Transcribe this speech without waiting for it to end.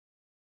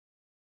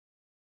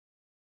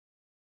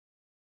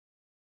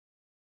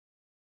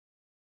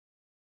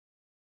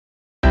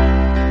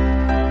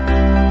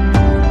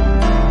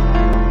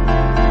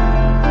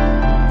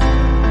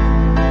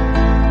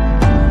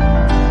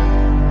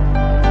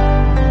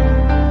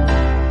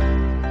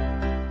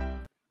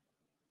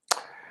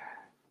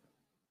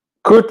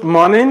Good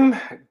morning,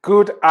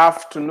 good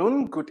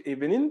afternoon, good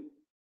evening.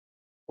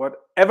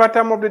 Whatever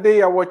time of the day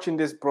you're watching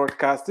this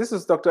broadcast, this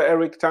is Dr.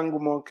 Eric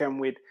Tangumonkem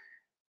with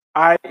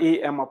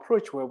IEM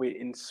Approach, where we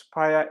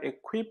inspire,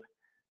 equip,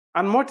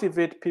 and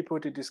motivate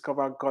people to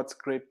discover God's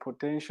great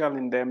potential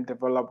in them,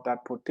 develop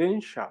that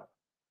potential,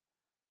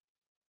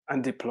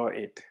 and deploy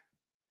it.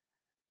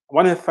 I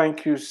want to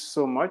thank you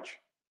so much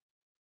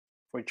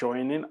for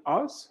joining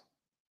us.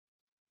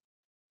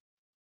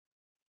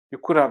 You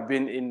could have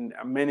been in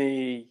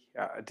many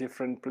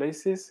different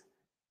places.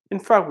 In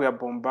fact, we are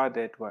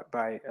bombarded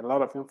by a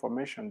lot of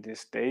information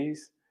these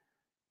days.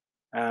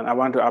 And I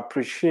want to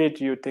appreciate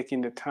you taking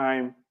the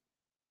time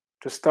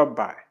to stop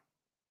by.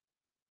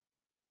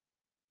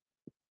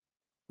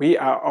 We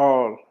are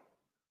all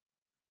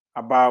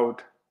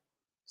about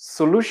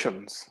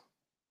solutions.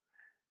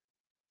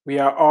 We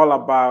are all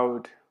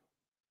about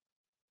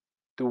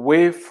the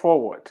way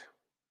forward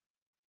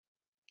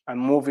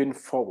and moving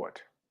forward.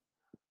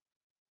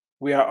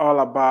 We are all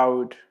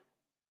about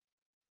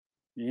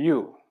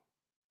you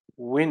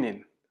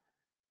winning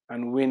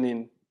and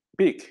winning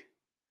big.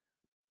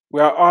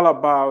 We are all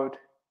about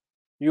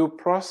you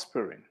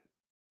prospering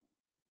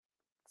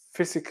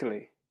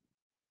physically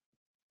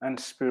and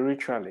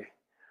spiritually.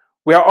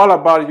 We are all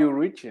about you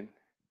reaching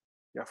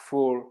your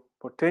full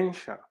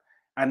potential.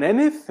 And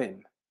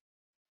anything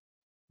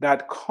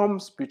that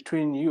comes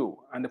between you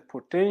and the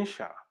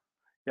potential,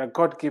 your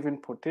God-given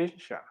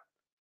potential,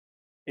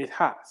 it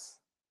has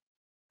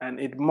and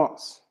it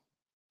must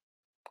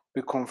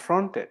be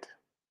confronted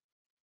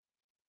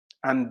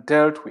and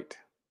dealt with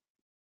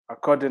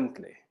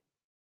accordingly.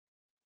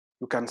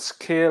 You can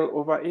scale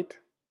over it,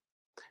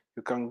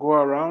 you can go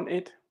around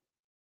it,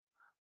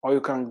 or you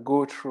can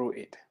go through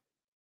it.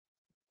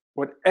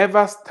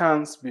 Whatever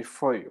stands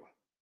before you,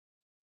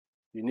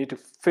 you need to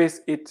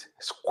face it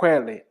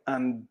squarely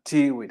and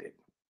deal with it.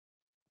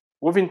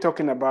 We've been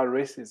talking about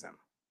racism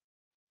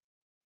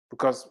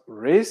because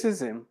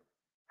racism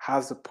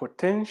has the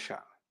potential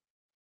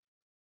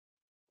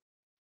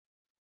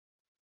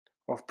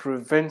of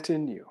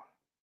preventing you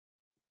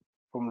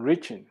from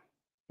reaching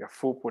your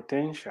full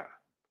potential.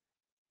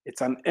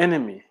 It's an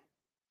enemy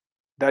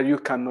that you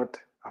cannot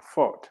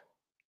afford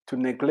to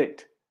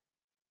neglect.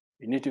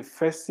 You need to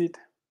face it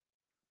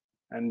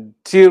and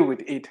deal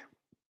with it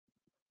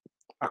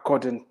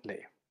accordingly.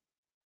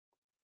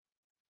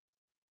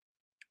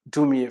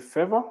 Do me a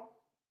favor,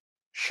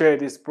 share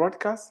this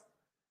broadcast,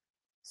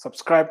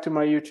 subscribe to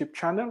my YouTube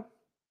channel,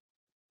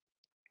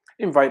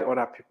 invite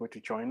other people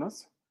to join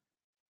us.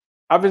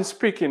 I've been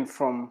speaking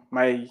from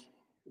my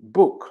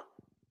book,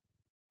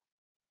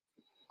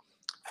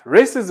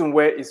 Racism,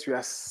 Where Is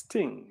Your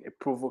Sting? A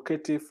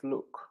Provocative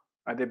Look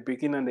at the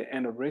Beginning and the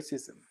End of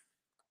Racism.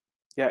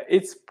 Yeah,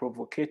 it's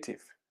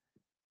provocative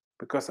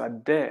because I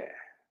dare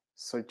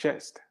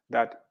suggest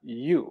that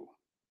you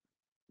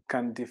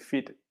can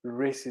defeat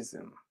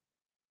racism.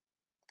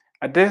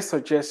 I dare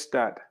suggest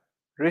that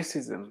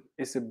racism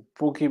is a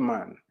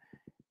boogeyman,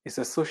 it's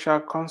a social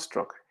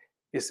construct,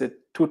 it's a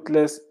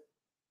toothless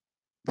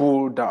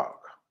bulldog.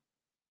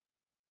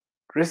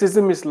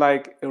 Racism is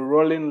like a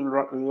rolling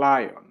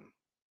lion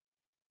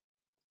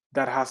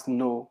that has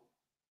no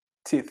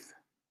teeth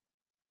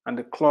and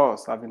the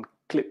claws have been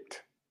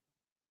clipped.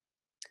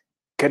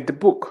 Get the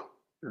book,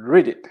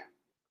 read it,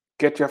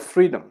 get your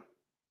freedom,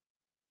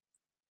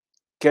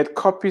 get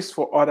copies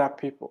for other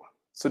people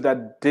so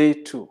that they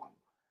too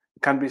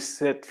can be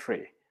set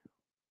free.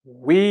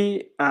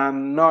 We are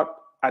not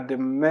at the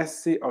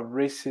mercy of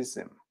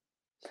racism.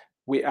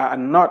 We are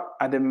not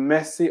at the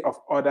mercy of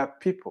other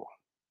people.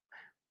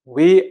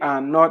 We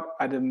are not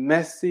at the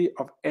mercy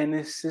of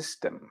any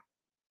system.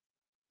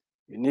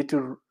 You need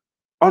to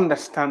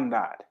understand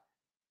that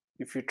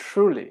if you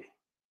truly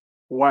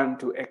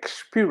want to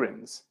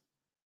experience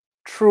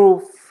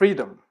true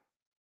freedom.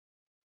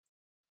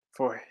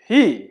 For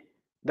he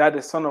that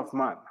the Son of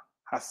Man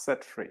has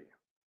set free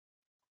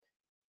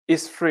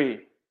is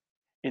free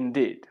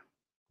indeed.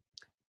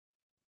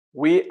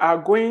 We are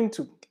going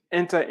to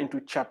enter into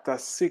chapter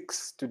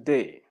 6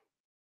 today.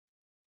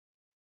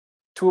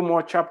 2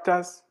 more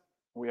chapters,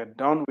 we are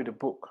done with the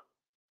book.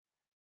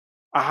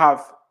 I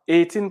have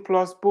 18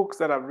 plus books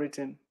that I've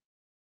written.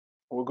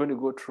 We're going to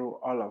go through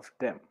all of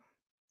them.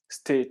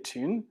 Stay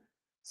tuned,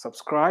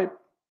 subscribe,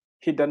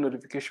 hit that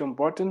notification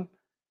button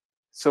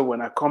so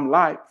when I come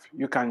live,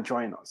 you can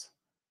join us.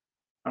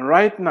 And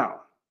right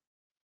now,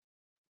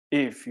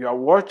 if you are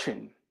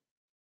watching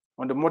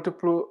on the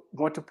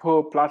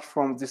multiple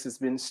platforms this is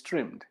being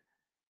streamed,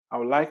 I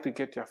would like to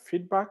get your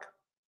feedback.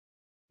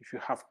 If you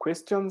have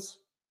questions,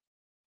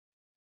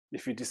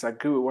 if you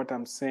disagree with what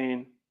I'm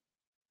saying,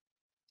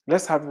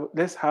 let's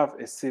have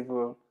a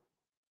civil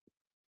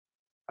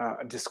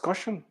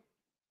discussion.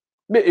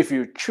 But if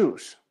you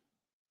choose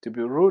to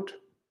be rude,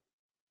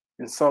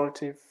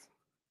 insultive,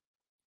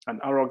 and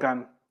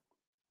arrogant,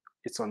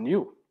 it's on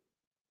you.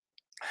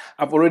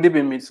 I've already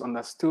been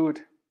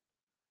misunderstood,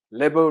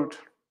 labeled,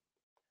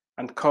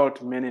 and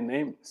called many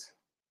names.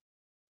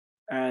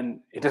 And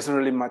it doesn't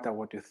really matter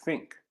what you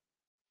think.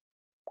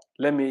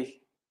 Let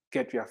me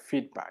get your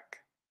feedback.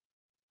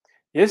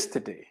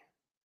 Yesterday,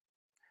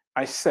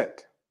 I said,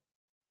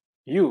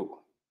 you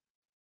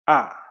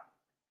are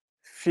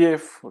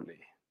fearfully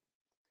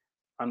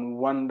and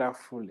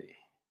wonderfully,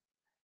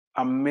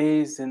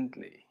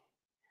 amazingly,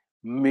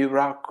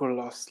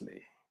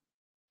 miraculously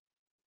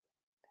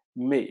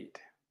made.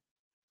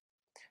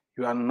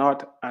 You are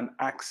not an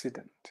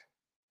accident.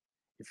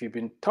 If you've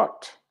been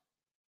taught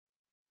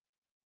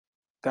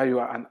that you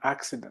are an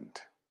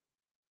accident,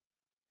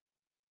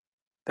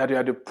 that you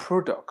are the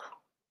product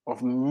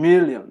of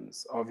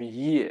millions of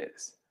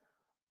years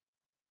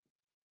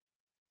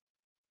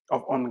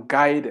of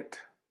unguided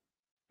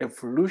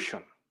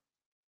evolution,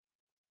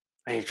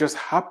 and you just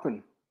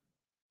happen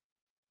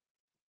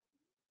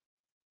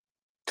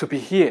to be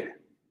here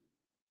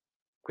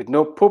with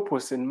no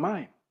purpose in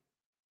mind,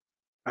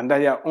 and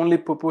that your only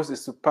purpose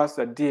is to pass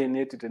the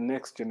DNA to the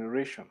next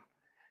generation,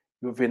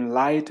 you've been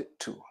lied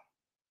to.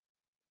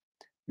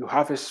 You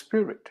have a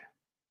spirit.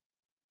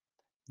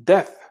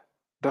 Death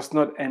does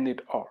not end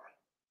it all.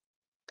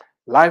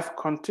 Life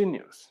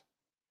continues.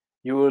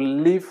 You will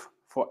live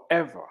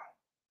forever.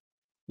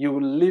 You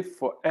will live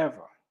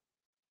forever.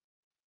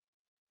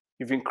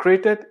 You've been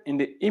created in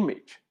the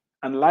image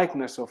and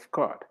likeness of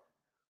God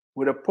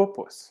with a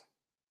purpose.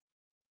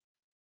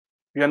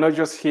 You are not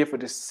just here for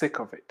the sake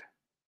of it.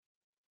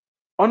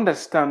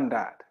 Understand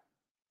that.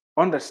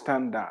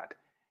 Understand that.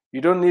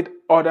 You don't need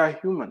other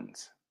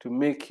humans to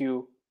make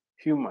you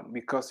human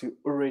because you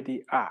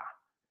already are.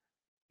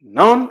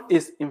 None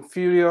is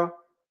inferior,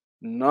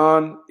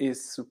 none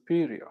is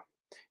superior.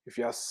 If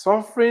you are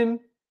suffering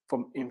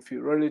from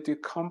inferiority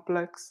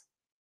complex,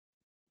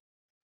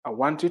 I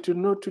want you to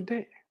know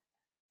today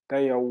that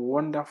you are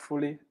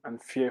wonderfully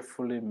and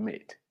fearfully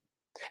made.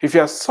 If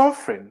you are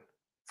suffering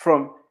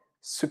from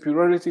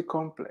superiority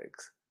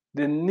complex,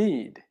 the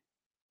need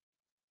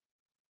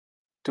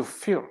to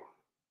feel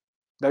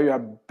that you are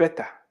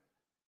better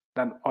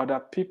than other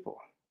people,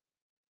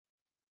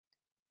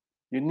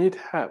 you need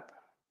help,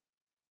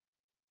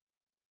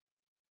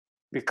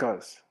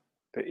 because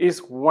there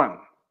is one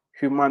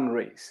human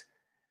race.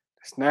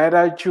 There's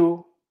neither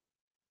Jew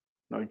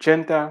nor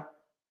Gentile,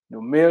 no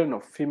male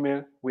nor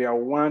female. We are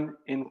one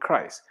in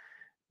Christ.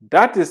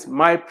 That is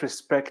my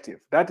perspective.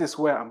 That is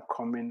where I'm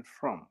coming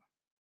from.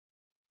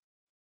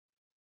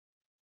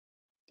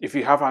 If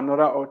you have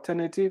another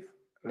alternative,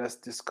 let's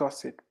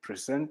discuss it.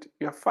 Present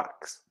your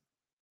facts.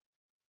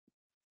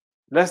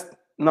 Let's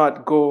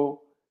not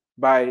go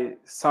by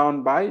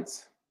sound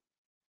bites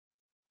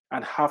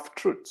and half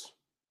truths.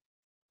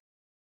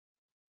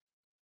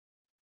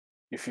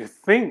 If you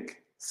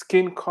think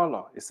skin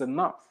color is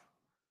enough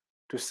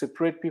to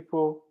separate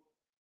people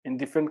in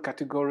different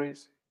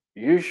categories,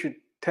 you should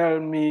tell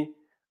me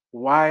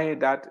why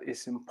that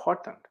is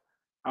important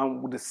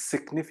and the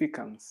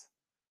significance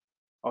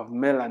of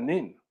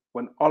melanin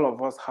when all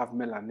of us have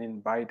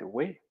melanin, by the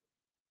way.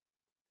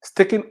 It's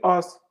taken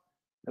us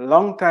a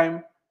long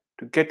time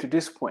to get to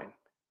this point.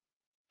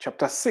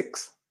 Chapter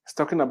 6 is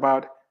talking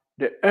about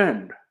the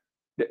end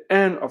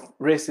of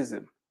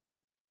racism.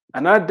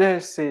 And I dare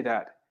say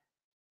that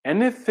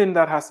anything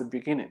that has a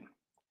beginning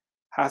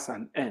has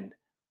an end.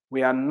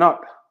 We are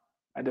not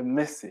at the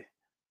mercy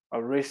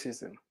of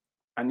racism.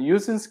 And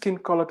using skin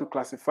color to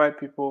classify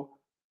people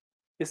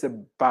is a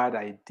bad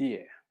idea.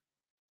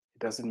 It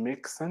doesn't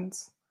make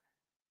sense.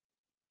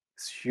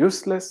 It's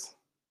useless.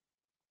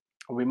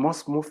 We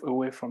must move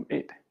away from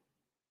it.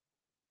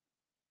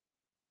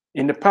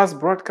 In the past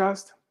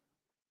broadcast,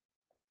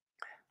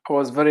 I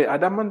was very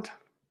adamant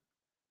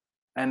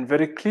and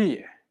very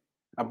clear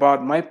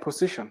about my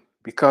position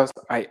because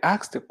I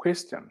asked the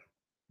question,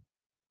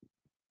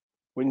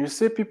 when you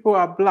say people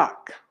are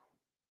black,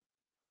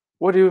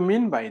 what do you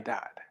mean by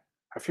that?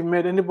 Have you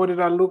met anybody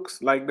that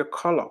looks like the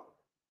color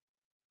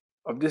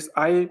of this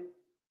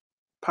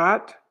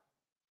iPad?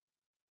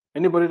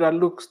 Anybody that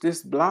looks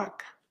this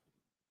black?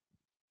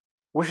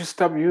 We should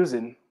stop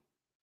using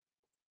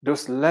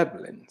those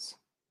labelings.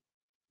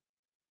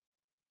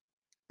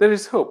 There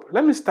is hope.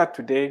 Let me start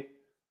today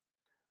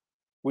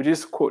with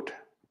this quote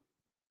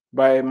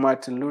by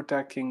Martin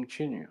Luther King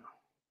Jr.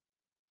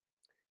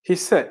 He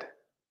said,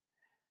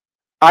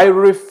 "I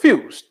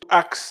refuse to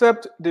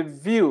accept the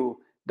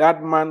view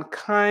that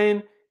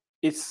mankind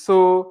is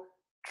so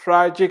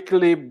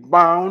tragically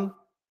bound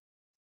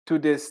to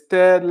the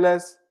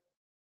stairless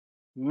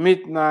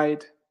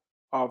midnight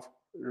of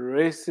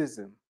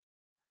racism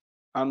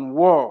and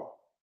war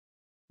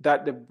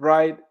that the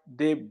bright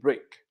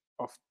daybreak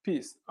of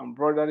peace and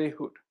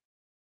brotherhood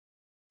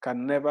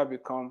can never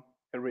become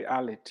a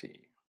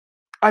reality."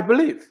 I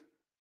believe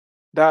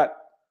that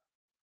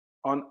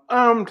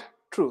unarmed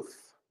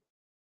truth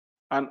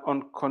and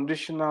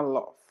unconditional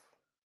love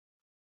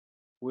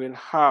will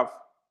have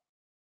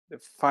the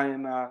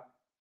final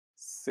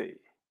say.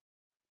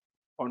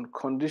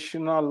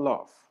 Unconditional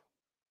love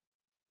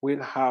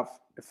will have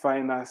the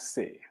final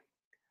say.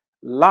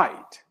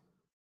 Light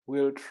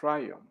will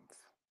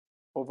triumph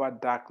over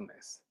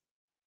darkness.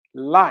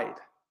 Light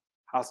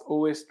has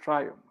always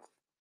triumphed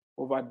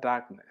over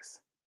darkness.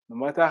 No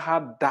matter how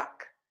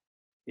dark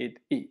it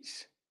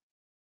is.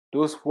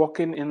 Those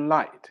walking in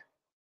light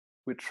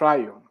will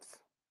triumph.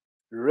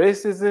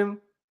 Racism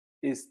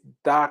is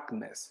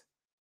darkness.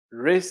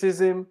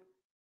 Racism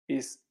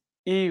is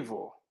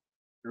evil.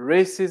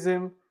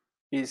 Racism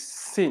is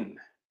sin.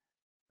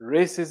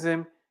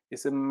 Racism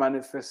is a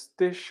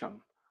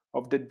manifestation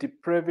of the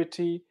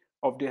depravity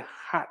of the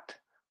heart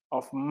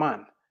of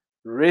man.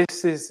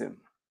 Racism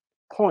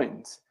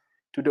points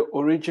to the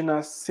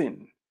original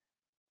sin.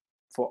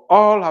 For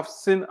all have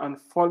sinned and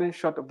fallen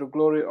short of the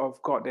glory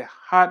of God. The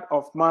heart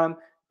of man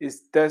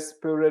is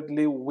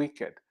desperately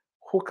wicked.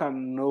 Who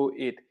can know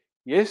it?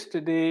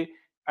 Yesterday,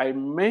 I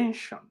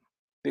mentioned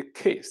the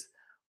case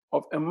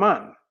of a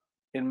man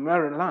in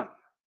Maryland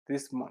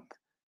this month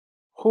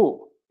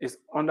who is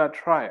under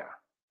trial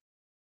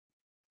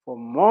for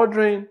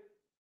murdering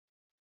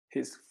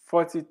his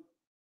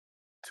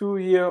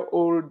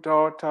 42-year-old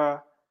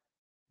daughter,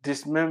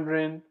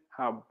 dismembering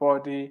her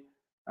body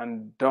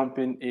and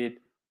dumping it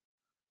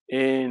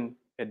in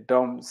a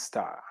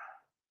dumpster.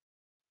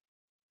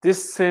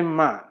 This same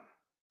man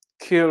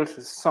killed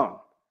his son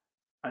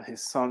and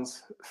his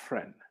son's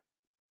friend.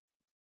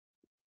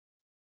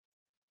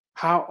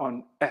 How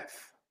on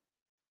earth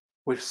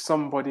will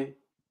somebody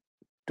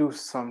do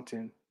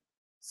something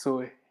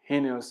so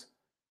heinous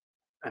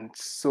and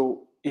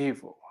so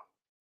evil?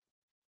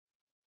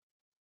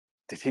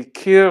 Did he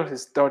kill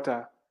his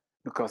daughter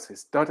because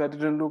his daughter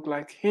didn't look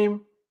like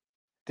him?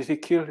 Did he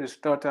kill his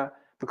daughter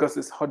because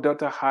his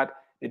daughter had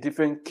a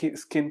different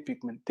skin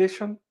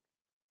pigmentation?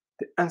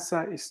 The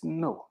answer is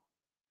no.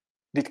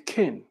 Did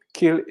Cain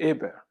kill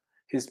Abel,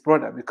 his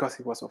brother, because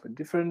he was of a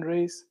different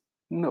race?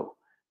 No.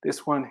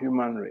 There's one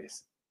human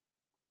race.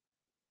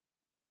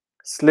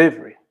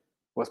 Slavery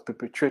was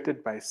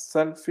perpetrated by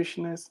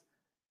selfishness,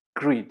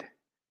 greed,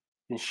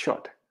 in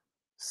short,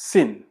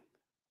 sin,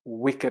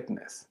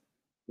 wickedness.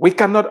 We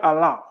cannot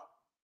allow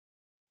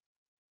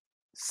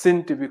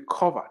sin to be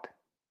covered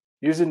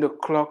using the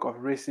cloak of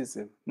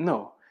racism.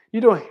 No,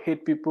 you don't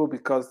hate people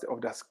because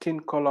of their skin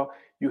color.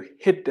 You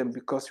hate them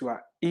because you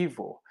are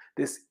evil.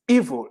 There's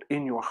evil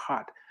in your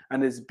heart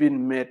and it's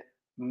been made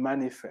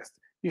manifest.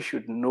 You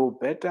should know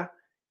better.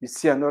 You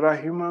see another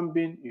human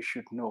being, you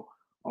should know.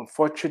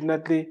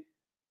 Unfortunately,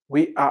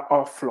 we are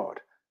all flawed.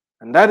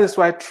 And that is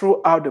why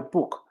throughout the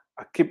book,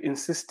 I keep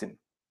insisting,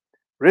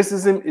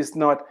 racism is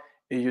not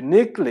a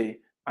uniquely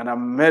an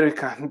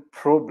American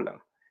problem.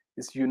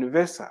 It's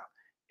universal.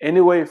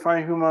 Anywhere you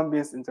find human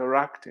beings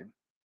interacting,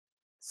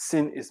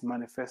 sin is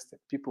manifested.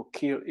 People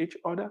kill each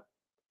other.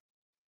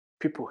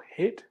 People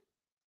hate.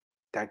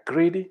 They're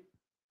greedy.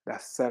 They're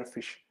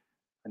selfish.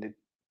 And they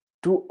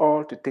do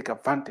all to take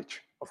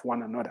advantage of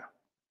one another.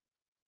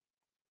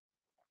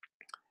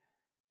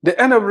 The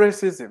end of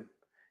racism.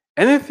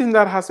 Anything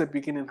that has a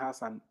beginning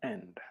has an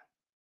end.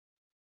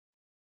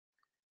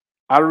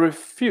 I'll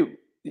refute.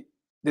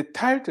 The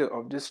title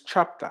of this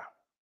chapter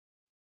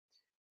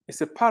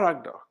is a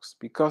paradox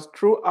because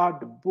throughout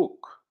the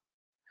book,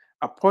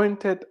 I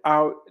pointed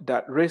out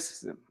that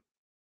racism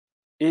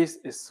is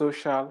a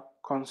social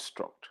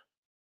construct,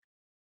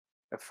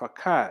 a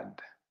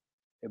facade,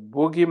 a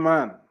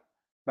boogeyman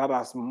that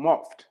has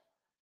morphed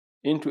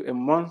into a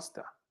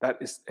monster that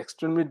is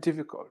extremely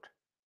difficult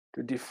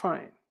to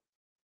define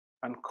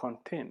and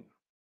contain.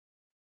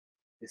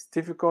 It's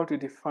difficult to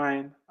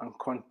define and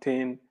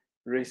contain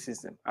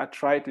racism. I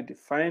try to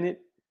define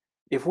it.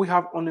 If we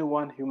have only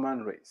one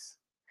human race,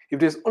 if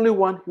there's only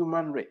one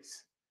human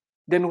race,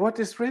 then what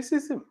is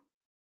racism?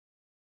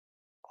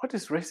 What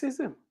is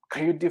racism?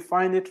 Can you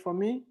define it for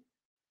me?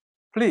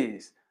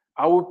 Please,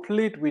 I will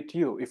plead with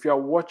you, if you are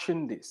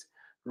watching this,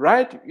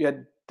 write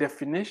your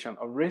definition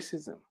of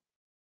racism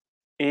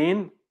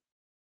in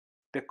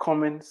the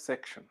comment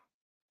section.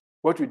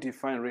 What you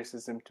define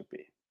racism to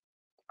be.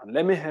 And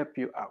let me help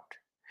you out.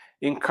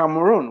 In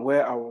Cameroon,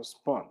 where I was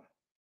born,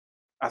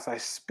 as I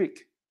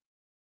speak,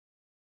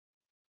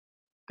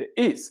 there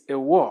is a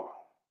war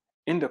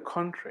in the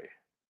country.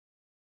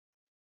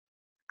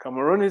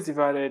 Cameroon is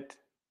divided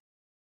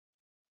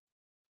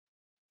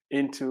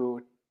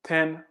into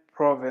 10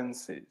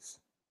 provinces.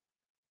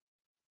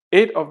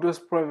 8 of those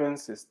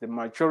provinces, the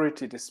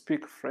majority, they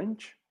speak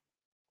French.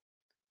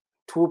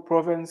 2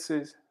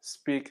 provinces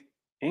speak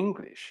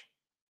English.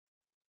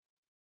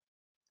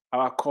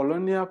 Our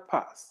colonial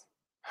past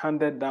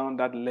handed down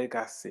that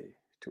legacy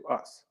to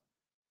us.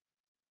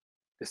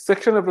 The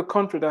section of the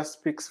country that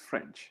speaks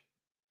French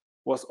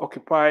was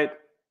occupied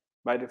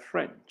by the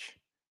French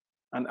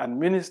and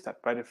administered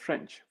by the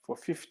French for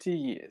 50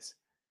 years.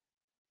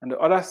 And the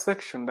other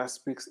section that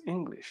speaks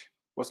English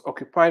was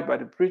occupied by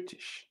the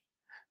British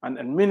and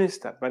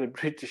administered by the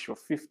British for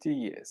 50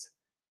 years.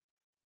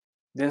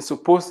 Then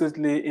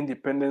supposedly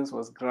independence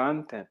was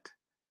granted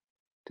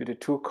to the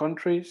 2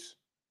 countries.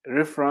 A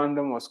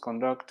referendum was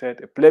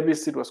conducted, a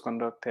plebiscite was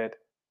conducted,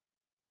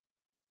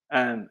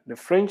 and the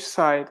French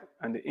side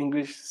and the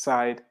English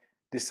side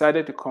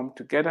decided to come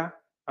together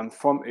and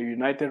form a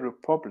United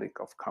Republic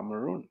of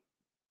Cameroon,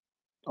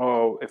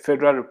 or a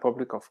Federal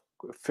Republic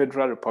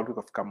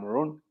of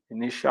Cameroon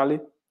initially.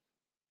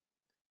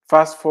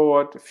 Fast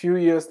forward a few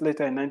years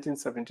later in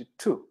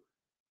 1972,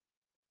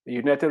 the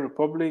United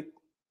Republic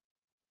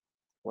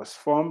was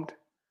formed.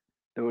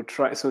 They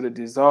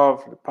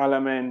dissolved the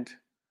parliament,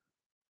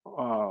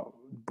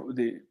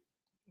 the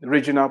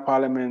regional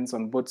parliaments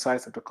on both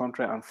sides of the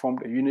country, and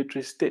formed a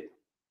unitary state.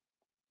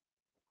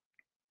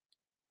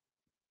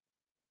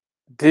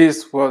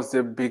 This was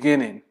the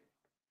beginning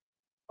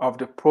of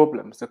the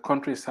problems the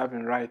country is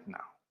having right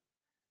now.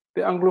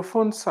 The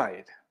Anglophone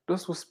side,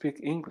 those who speak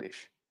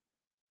English,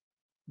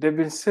 they've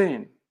been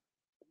saying,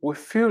 we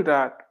feel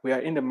that we are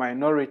in the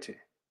minority.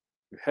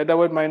 You heard the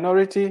word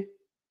minority?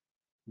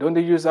 Don't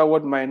they use that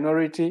word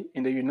minority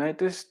in the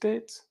United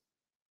States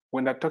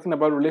when they're talking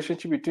about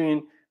relationship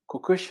between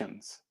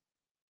Caucasians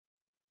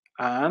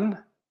and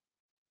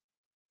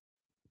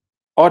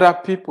other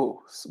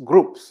people's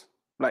groups,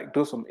 like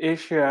those from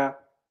Asia,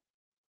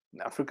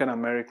 African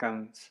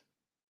Americans,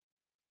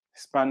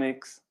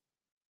 Hispanics,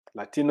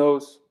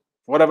 Latinos,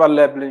 whatever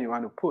labeling you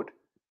want to put.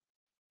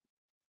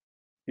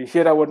 You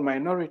hear that word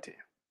minority.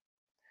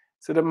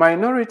 So the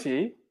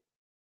minority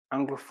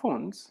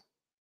Anglophones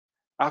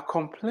are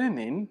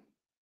complaining,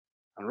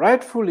 and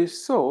rightfully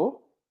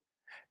so,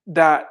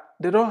 that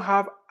they don't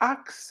have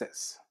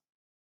access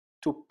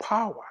to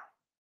power.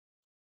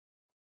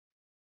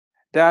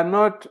 They are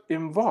not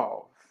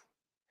involved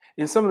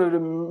in some of the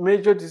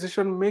major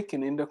decision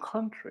making in the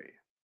country.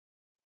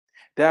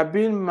 They are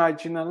being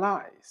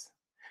marginalized.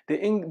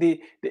 They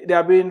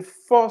are being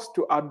forced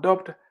to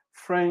adopt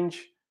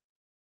French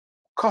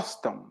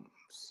customs.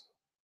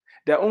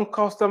 Their own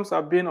customs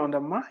are being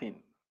undermined.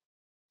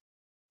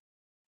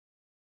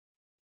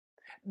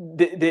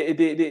 The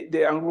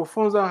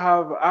Anglophones don't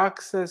have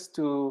access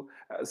to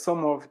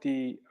some of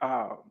the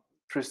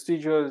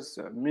prestigious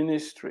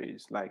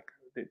ministries like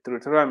the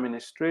territorial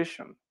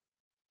administration.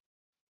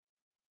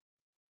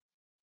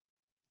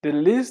 The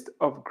list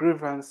of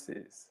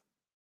grievances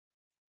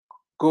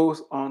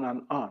goes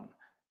on,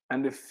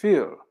 and they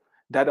feel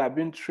that are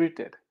being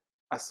treated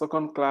as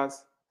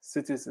second-class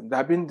citizens. They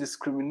are being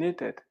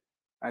discriminated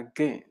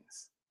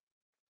against.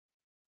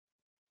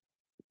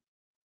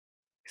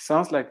 It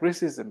sounds like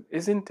racism,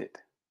 isn't it?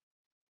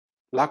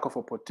 Lack of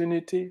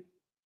opportunity.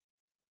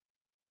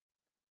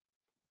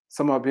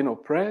 Some are being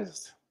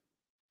oppressed,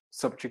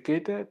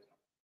 subjugated.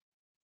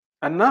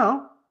 And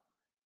now,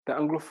 the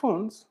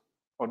Anglophones,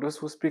 or those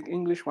who speak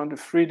English, want to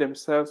free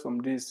themselves from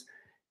this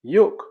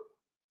yoke.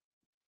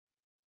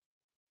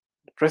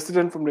 The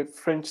president from the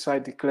French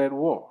side declared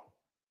war,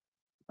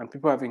 and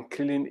people have been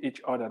killing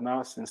each other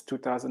now since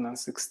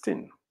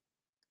 2016.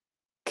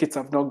 Kids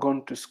have not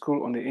gone to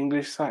school on the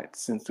English side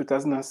since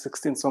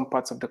 2016, some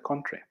parts of the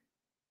country.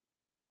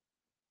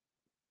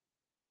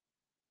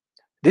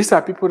 These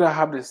are people that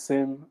have the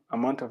same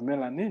amount of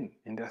melanin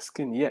in their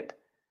skin, yet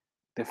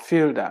they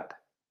feel that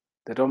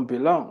they don't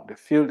belong. They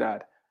feel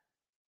that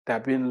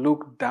they're being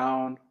looked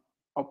down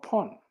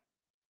upon.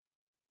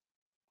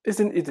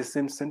 Isn't it the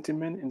same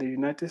sentiment in the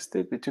United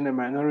States between the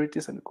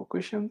minorities and the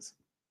Caucasians?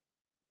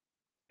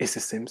 It's the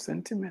same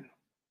sentiment.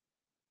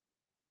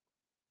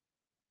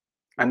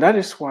 And that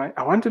is why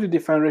I want to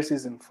define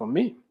racism for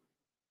me.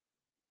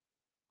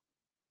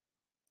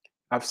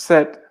 I've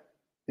said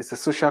it's a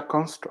social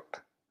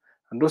construct,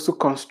 and those who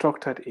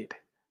constructed it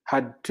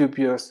had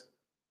dubious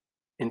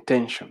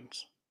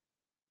intentions.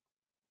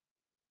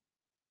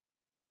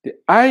 The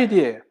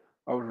idea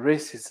of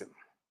racism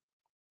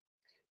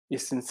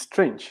is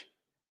entrenched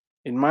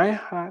in my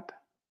heart,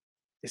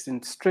 is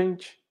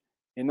entrenched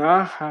in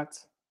our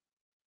hearts,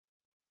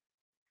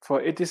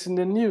 for it is in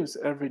the news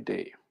every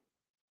day.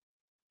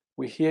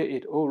 We hear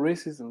it, oh,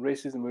 racism,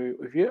 racism.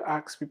 If you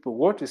ask people,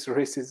 what is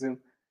racism?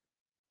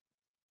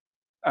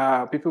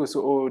 People will say,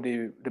 oh,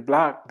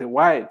 the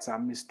whites are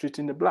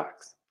mistreating the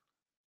blacks.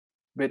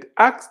 But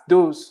ask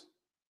those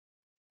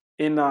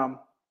in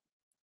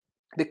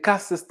the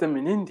caste system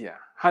in India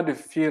how they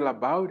feel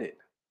about it.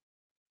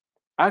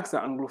 Ask the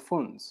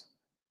Anglophones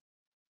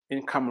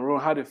in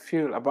Cameroon how they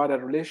feel about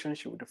that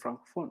relationship with the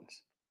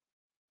Francophones.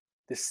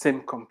 The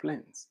same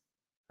complaints.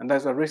 And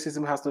that's why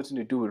racism has nothing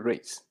to do with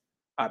race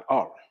at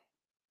all.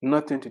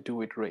 Nothing to do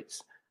with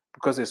race,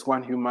 because it's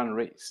one human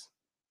race.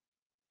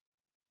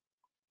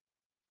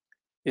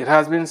 It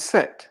has been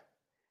said,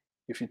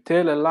 if you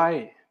tell a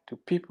lie to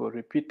people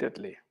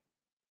repeatedly, it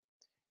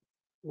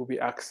will be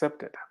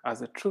accepted as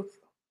the truth.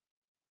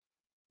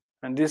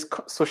 And this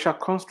social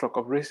construct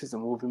of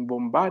racism, we've been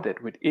bombarded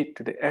with it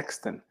to the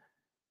extent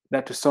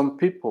that to some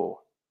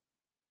people,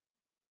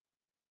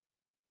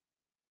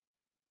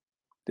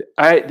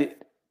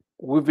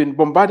 we've been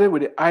bombarded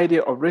with the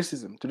idea of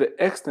racism to the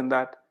extent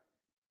that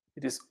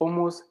it is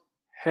almost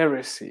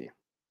heresy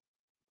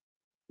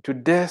to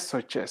dare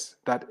suggest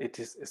that it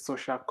is a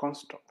social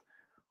construct.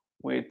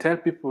 When you tell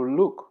people,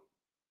 look,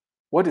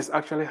 what is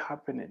actually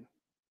happening?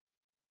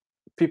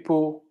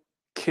 People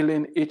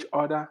killing each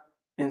other,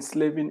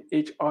 enslaving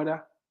each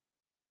other,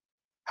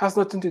 has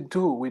nothing to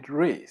do with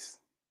race.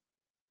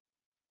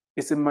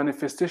 It's a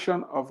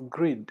manifestation of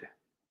greed.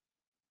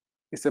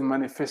 It's a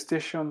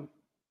manifestation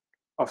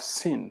of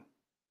sin.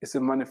 It's a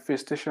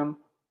manifestation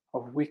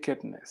of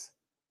wickedness.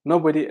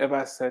 Nobody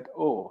ever said,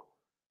 oh,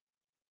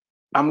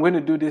 I'm going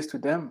to do this to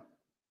them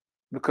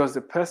because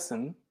the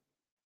person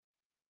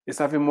is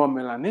having more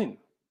melanin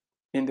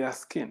in their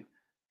skin.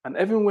 And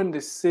even when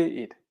they say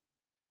it,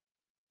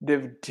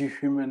 they've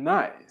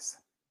dehumanized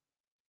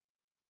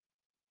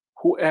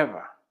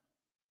whoever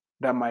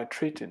that might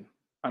treating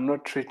and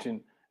not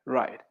treating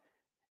right.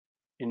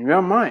 In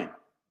your mind,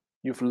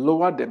 you've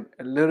lowered them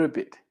a little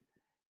bit.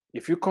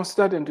 If you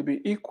consider them to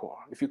be equal,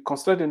 if you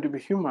consider them to be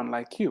human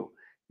like you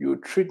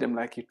treat them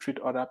like you treat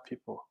other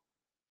people.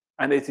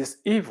 And it is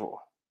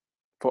evil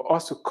for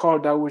us to call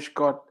that which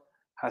God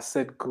has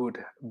said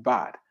good,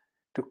 bad.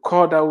 To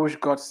call that which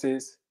God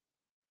says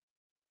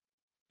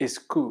is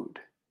good,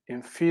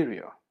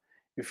 inferior.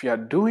 If you are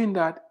doing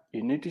that,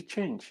 you need to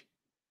change.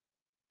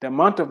 The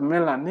amount of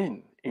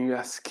melanin in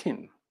your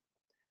skin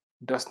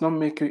does not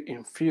make you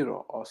inferior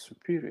or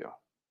superior.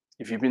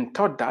 If you've been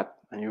taught that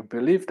and you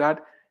believe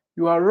that,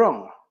 you are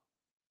wrong.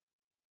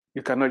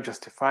 You cannot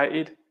justify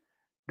it.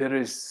 There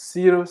is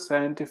zero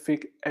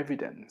scientific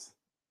evidence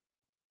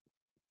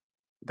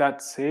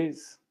that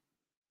says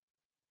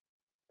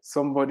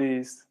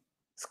somebody's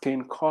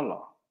skin color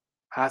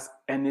has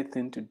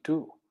anything to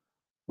do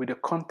with the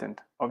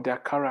content of their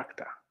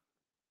character.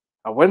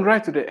 I went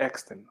right to the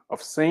extent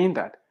of saying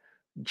that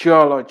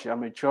geology,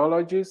 I'm a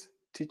geologist,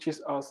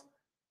 teaches us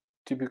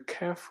to be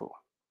careful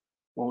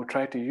when we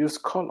try to use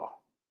color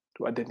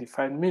to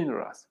identify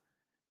minerals,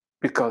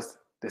 because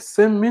the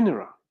same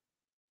mineral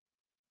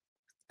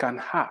can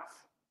have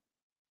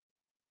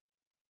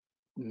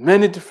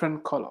many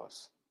different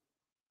colors,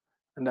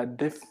 and there are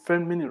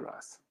different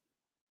minerals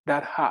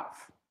that have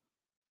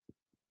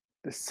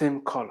the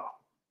same color.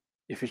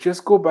 If you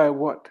just go by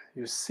what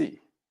you see,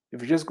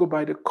 if you just go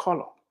by the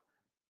color,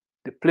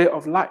 the play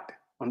of light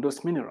on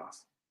those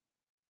minerals,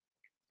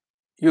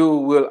 you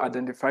will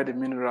identify the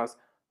minerals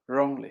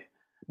wrongly.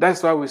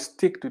 That's why we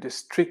stick to the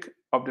streak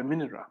of the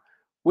mineral,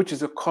 which is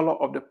the color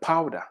of the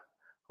powder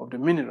of the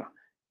mineral.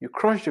 You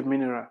crush the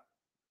mineral,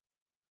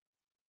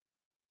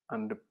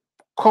 and the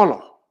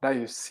color that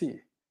you see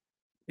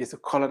is a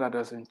color that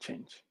doesn't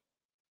change.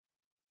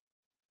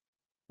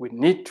 We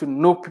need to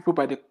know people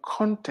by the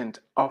content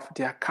of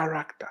their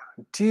character.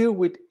 Deal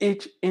with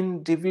each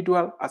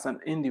individual as an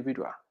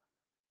individual.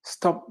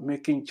 Stop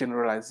making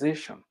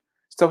generalization.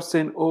 Stop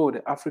saying, oh,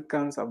 the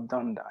Africans have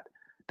done that.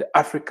 The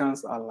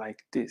Africans are like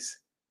this.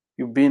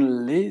 You've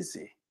been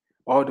lazy.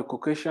 Or the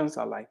Caucasians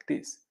are like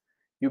this.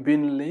 You've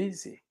been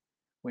lazy.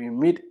 When you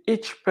meet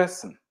each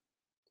person,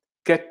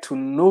 get to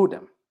know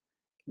them.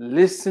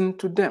 Listen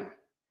to them.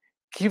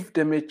 Give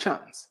them a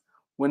chance.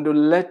 When they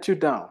let you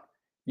down,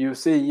 you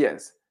say,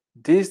 yes,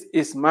 this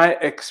is my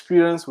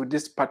experience with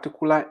this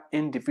particular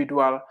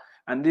individual,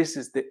 and this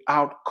is the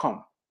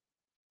outcome.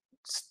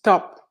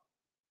 Stop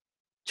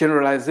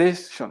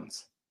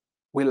generalizations.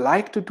 We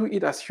like to do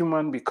it as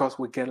human because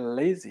we get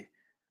lazy.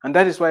 And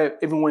that is why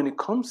even when it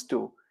comes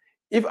to,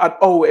 if at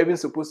all we're even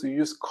supposed to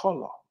use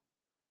color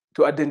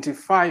to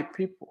identify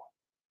people,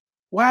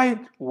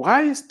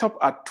 why stop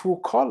at two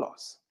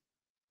colors?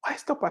 Why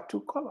stop at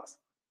two colors?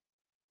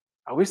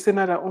 Are we saying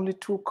that there are only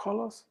two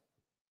colors?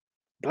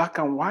 Black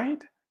and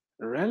white?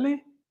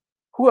 Really?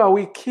 Who are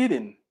we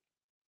kidding?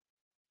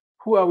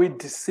 Who are we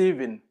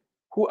deceiving?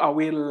 Who are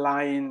we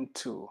lying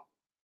to?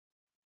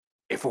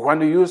 If we want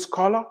to use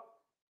color,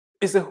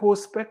 it's a whole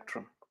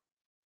spectrum.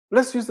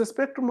 Let's use the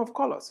spectrum of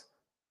colors.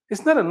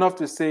 It's not enough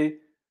to say,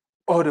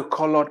 oh, the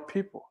colored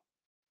people.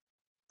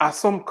 Are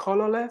some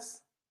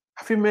colorless?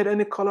 Have you met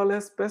any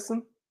colorless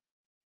person?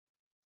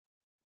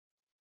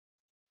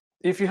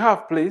 If you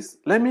have, please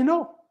let me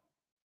know.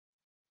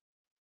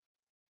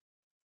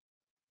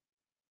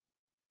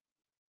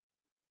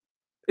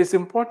 It's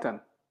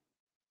important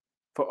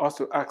for us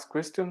to ask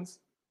questions,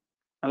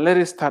 and let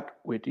it start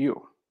with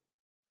you.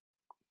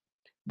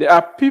 There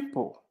are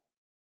people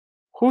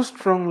who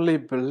strongly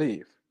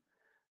believe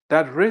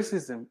that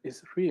racism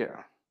is real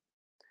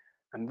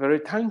and very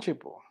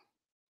tangible,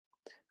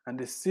 and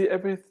they see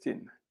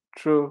everything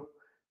through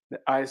the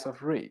eyes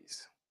of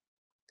race.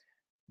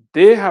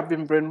 They have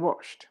been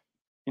brainwashed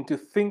into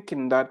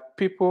thinking that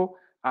people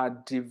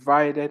are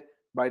divided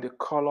by the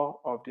color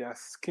of their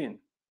skin.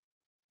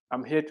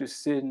 I'm here to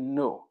say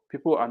no,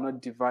 people are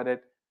not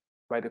divided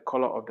by the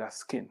color of their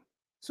skin.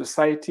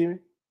 Society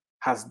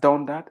has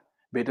done that,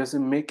 but it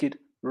doesn't make it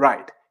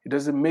right. It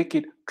doesn't make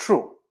it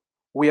true.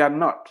 We are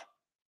not.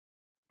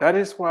 That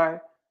is why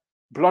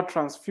blood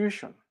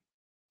transfusion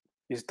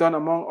is done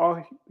among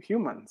all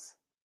humans.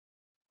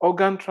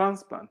 Organ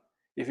transplant,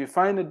 if you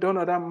find a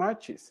donor that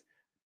matches,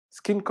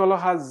 skin color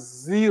has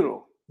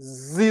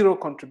zero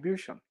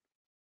contribution.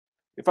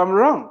 If I'm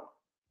wrong,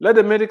 let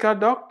the medical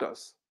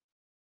doctors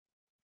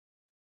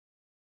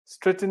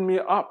straighten me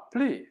up,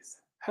 please.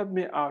 Help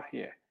me out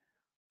here.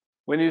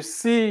 When you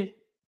see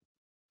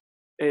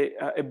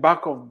a bag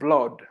of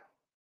blood,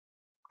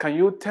 can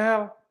you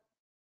tell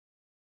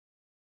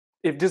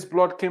if this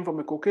blood came from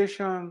a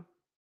Caucasian,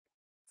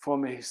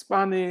 from a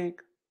Hispanic?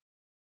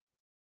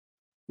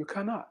 You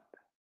cannot.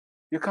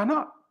 You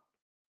cannot.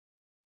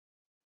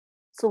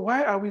 So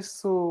why are we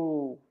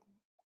so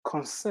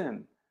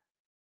concerned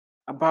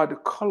about the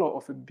color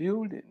of a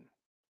building?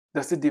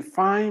 Does it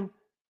define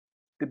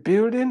the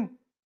building?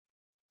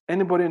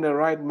 Anybody in the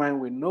right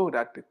mind will know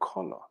that the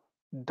color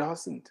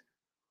doesn't.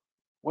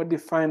 What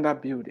defines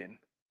that building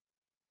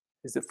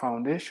is the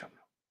foundation,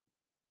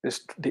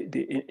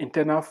 the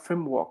internal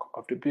framework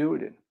of the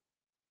building.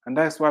 And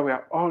that's why we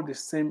are all the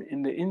same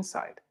in the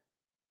inside.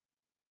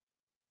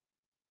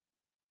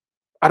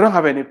 I don't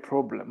have any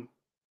problem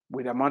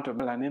with the amount of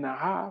melanin I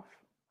have.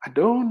 I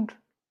don't.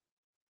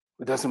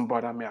 It doesn't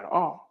bother me at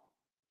all.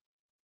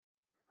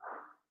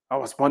 I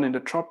was born in the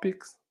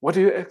tropics. What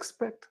do you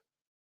expect?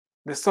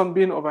 The sun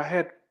being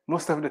overhead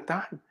most of the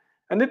time.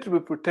 I need to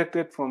be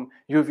protected from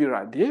UV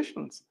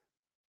radiations.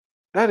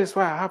 That is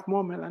why I have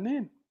more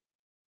melanin.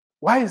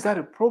 Why is that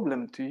a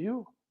problem to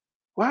you?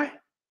 Why?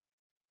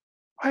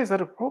 Why is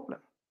that a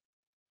problem?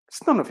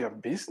 It's none of your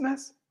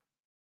business.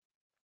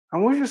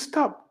 And we should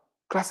stop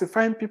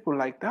classifying people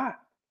like that.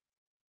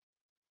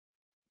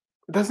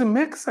 It doesn't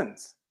make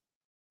sense.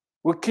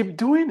 We keep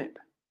doing it.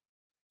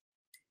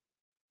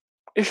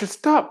 It should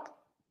stop.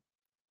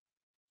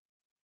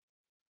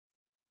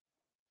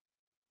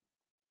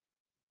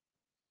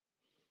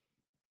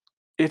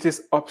 It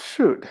is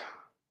absurd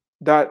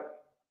that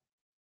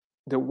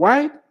the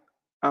white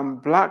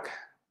and black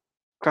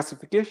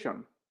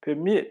classification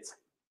permeates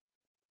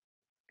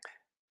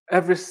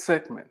every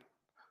segment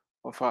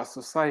of our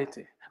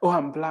society. Oh,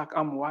 I'm black,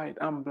 I'm white,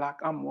 I'm black,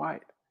 I'm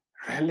white.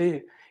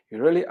 Really?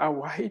 You really are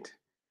white?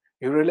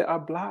 You really are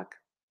black?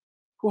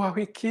 Who are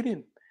we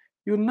kidding?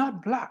 You're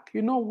not black,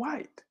 you're not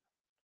white.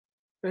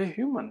 You're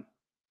human.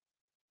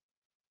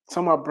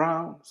 Some are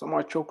brown, some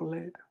are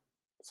chocolate,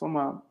 some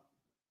are.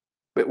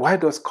 But why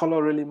does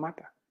color really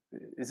matter?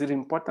 Is it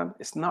important?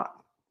 It's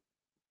not.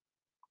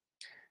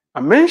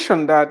 I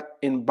mentioned that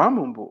in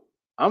Bamumbu.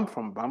 I'm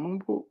from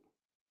Bamumbu.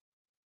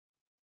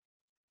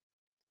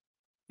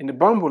 In the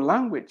Bambu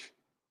language,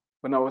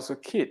 when I was a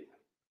kid,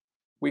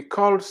 we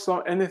called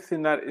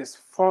anything that is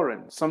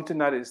foreign, something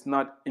that is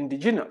not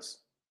indigenous.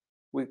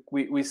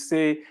 We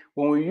say,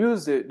 when we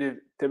use the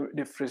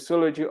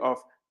phraseology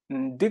of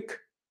ndik,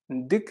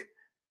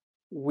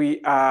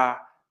 we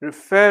are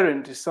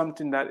referring to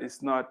something that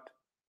is not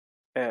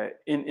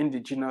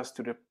indigenous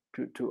to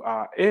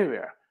our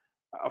area.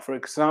 For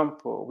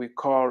example, we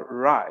call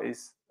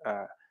rice,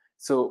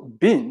 so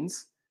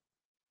beans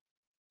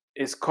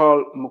is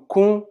called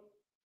mukun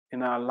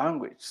in our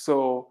language.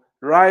 So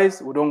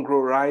rice, we don't grow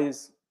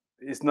rice,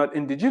 it's not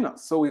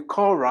indigenous. So we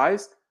call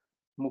rice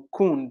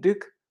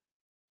mukundik.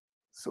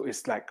 So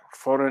it's like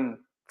foreign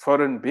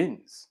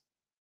beans.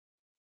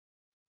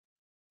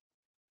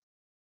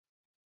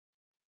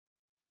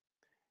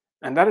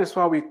 And that is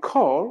why we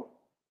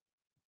call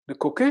the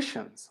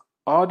Caucasians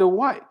or the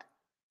white,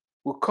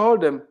 we call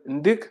them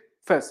ndik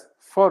first,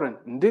 foreign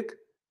ndik,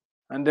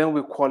 and then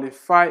we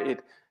qualify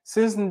it.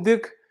 Since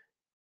ndik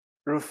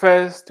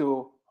refers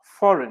to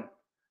foreign,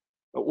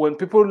 when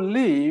people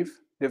leave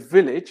the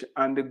village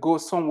and they go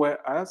somewhere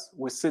else,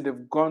 we say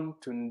they've gone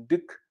to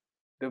ndik,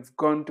 they've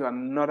gone to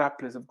another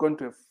place, they've gone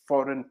to a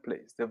foreign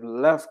place, they've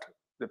left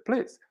the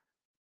place.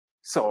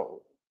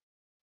 So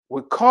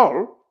we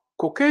call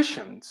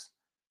Caucasians,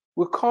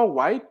 we call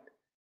white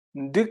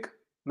ndik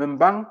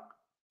membang,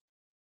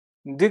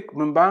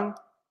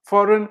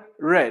 foreign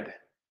red.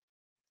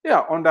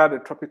 Yeah, under the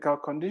tropical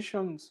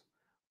conditions,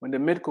 when they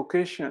made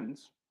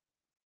Caucasians,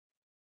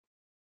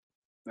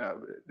 they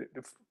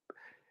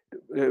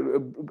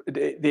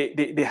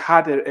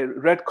had a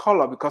red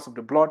color because of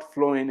the blood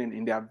flowing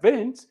in their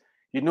veins.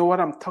 You know what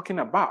I'm talking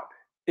about,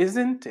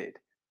 isn't it?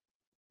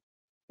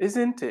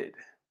 Isn't it?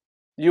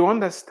 You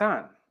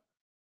understand?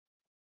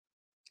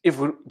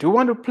 Do you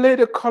want to play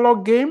the color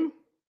game?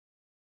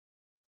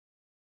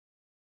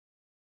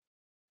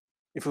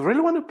 If you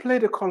really want to play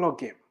the color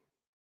game,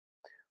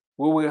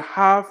 we will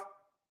have,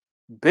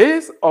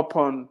 based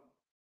upon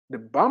the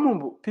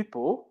Bamumbu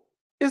people,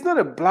 it's not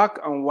a black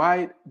and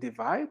white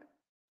divide.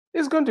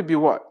 It's going to be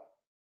what?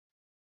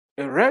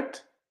 A red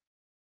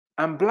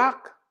and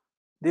black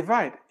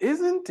divide,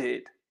 isn't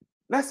it?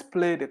 Let's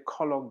play the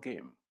color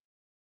game.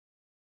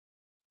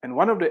 And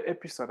one of the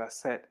episodes I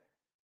said,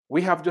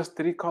 we have just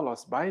 3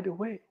 colors, by the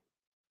way.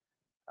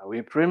 Are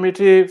we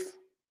primitive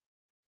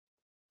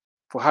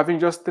for having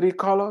just 3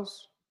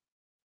 colors?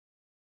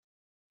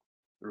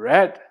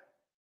 Red,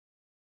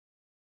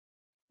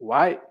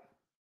 white,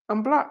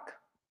 and black.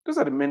 Those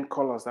are the main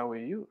colors that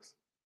we use.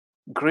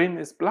 Green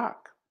is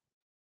black.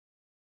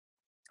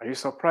 Are you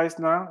surprised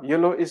now?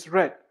 Yellow is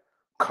red.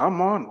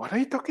 Come on, what are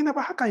you talking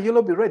about? How can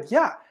yellow be red?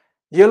 Yeah,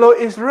 yellow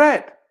is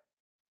red.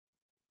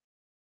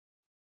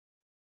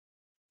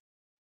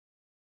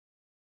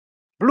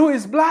 Blue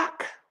is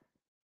black.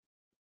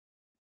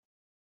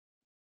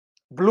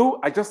 Blue,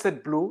 I just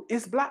said blue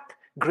is black.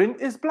 Green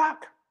is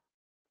black.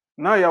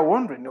 Now you're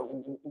wondering,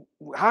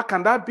 how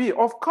can that be?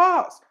 Of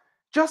course,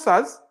 just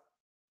as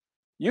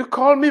you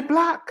call me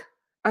black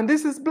and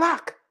this is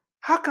black.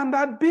 How can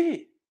that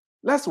be?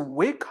 Let's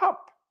wake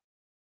up.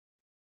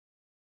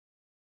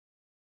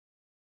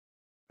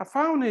 I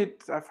find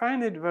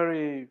it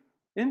very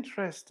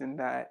interesting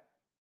that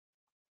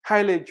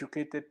highly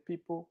educated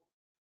people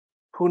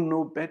who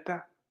know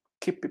better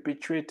keep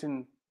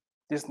perpetuating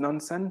this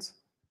nonsense.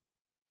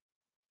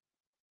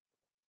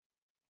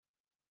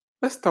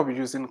 Let's stop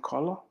using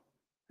color.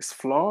 It's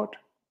flawed,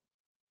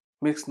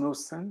 makes no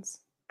sense.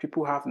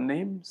 People have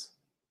names.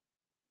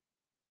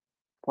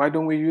 Why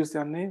don't we use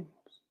their names?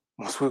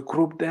 Must we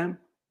group them?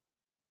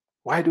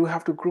 Why do we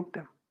have to group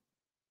them?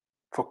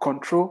 For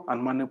control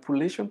and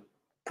manipulation?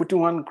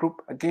 Putting one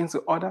group against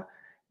the other?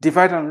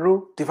 Divide and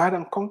rule? Divide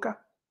and conquer?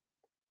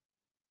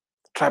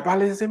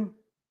 Tribalism?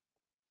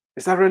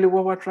 Is that really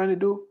what we're trying to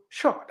do?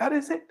 Sure, that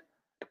is it.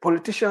 The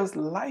politicians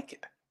like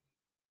it.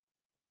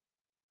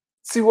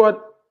 See what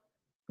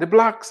the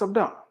blacks have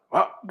done,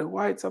 what the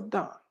whites have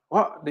done,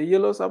 what the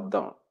yellows have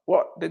done,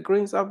 what the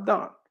greens have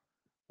done.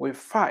 We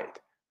fight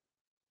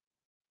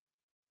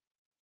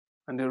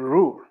and they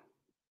rule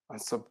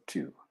and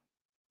subdue.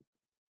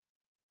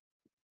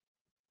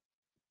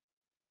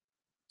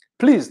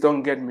 Please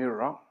don't get me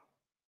wrong.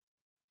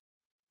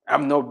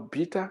 I'm not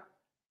bitter.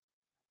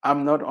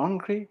 I'm not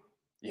hungry.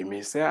 You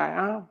may say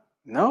I am.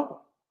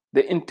 No.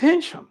 The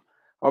intention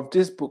of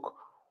this book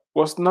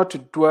was not to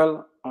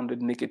dwell on the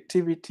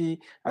negativity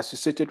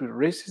associated with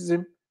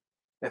racism,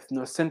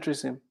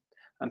 ethnocentrism,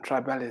 and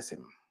tribalism.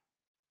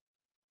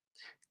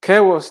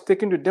 Care was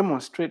taken to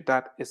demonstrate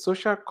that a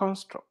social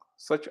construct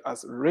such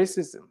as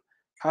racism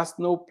has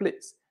no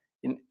place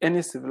in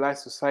any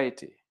civilized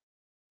society,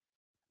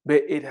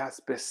 but it has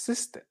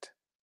persisted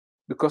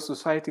because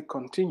society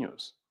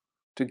continues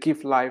to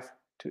give life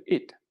to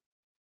it.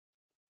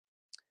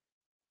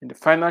 In the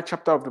final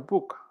chapter of the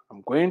book,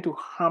 I'm going to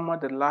hammer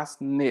the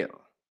last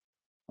nail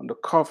on the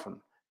coffin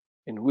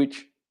in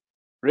which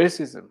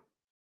racism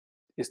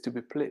is to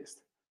be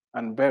placed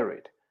and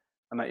buried.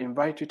 And I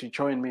invite you to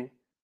join me.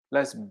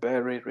 Let's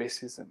bury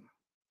racism.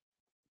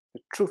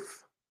 The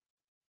truth,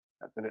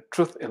 and the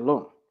truth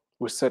alone,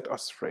 will set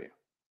us free.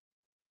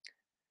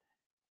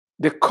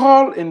 The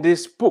call in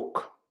this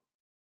book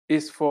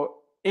is for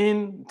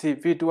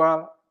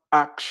individual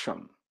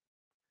action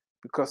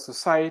because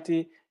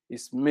society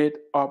is made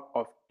up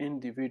of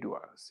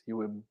individuals. You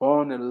were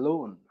born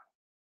alone.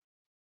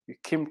 You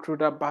came through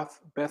that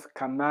birth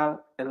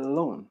canal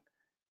alone.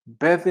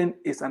 Birthing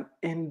is an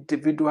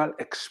individual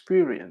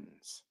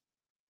experience.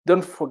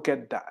 Don't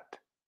forget that.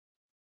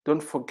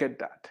 Don't forget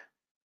that.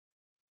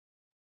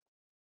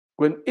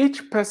 When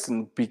each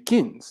person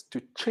begins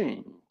to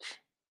change,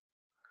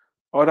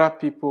 other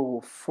people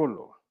will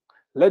follow.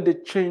 Let the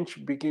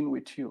change begin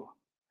with you.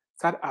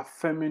 Start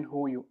affirming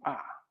who you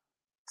are.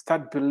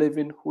 Start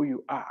believing who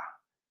you are.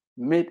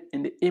 Made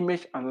in the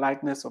image and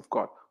likeness of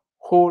God,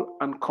 whole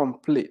and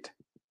complete.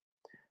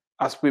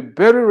 As we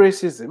bury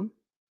racism,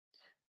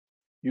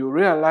 you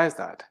realize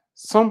that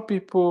some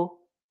people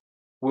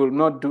will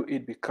not do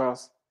it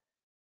because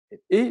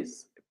it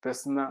is a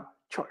personal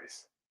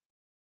choice.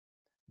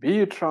 Be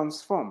you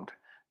transformed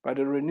by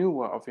the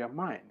renewal of your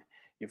mind.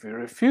 If you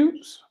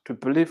refuse to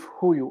believe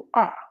who you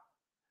are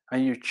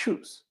and you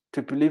choose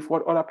to believe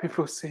what other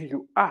people say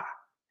you are,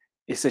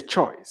 it's a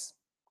choice.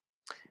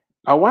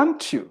 I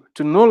want you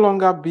to no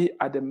longer be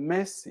at the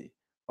mercy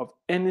of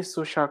any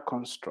social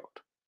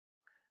construct.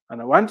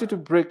 And I want you to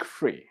break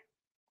free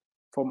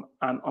from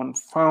any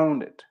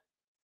unfounded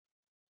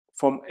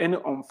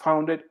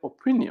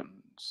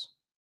opinions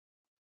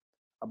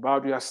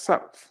about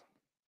yourself.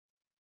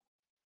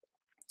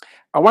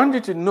 I want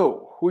you to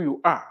know who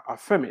you are,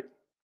 affirm it,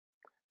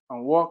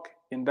 and walk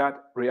in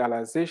that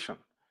realization.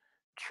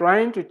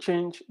 Trying to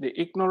change the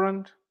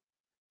ignorant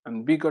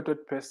and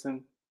bigoted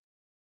person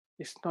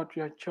is not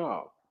your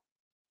job.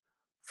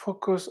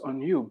 Focus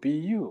on you, be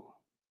you.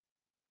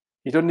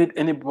 You don't need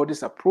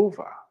anybody's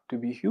approval to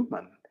be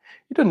human.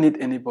 You don't need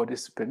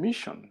anybody's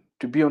permission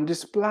to be on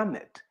this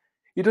planet.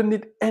 You don't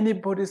need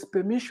anybody's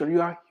permission.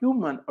 You are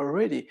human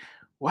already.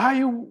 Why are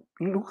you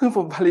looking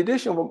for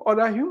validation from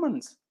other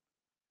humans?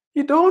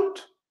 You don't.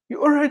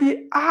 You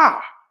already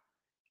are.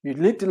 You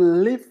need to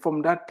live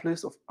from that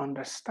place of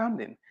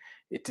understanding.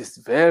 It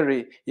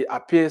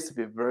appears to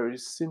be very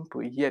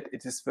simple, yet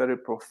it is very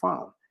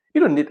profound.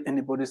 You don't need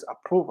anybody's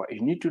approval.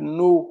 You need to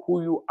know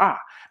who you are.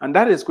 And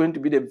that is going to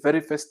be the very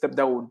first step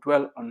that we'll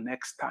dwell on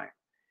next time.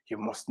 You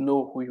must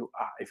know who you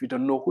are. If you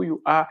don't know who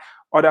you are,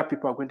 other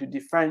people are going to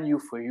define you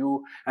for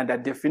you. And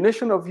that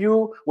definition of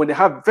you, when they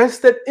have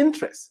vested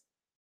interest,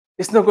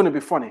 it's not going to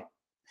be funny.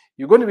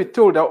 You're going to be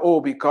told that, oh,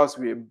 because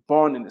we are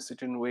born in a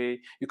certain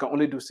way, you can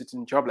only do a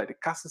certain job, like the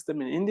caste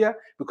system in India.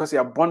 Because you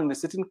are born in a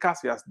certain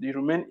caste, you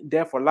remain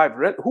there for life.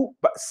 Who?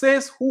 But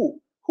says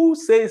who? Who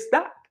says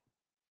that?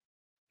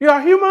 You are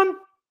human.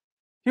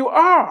 You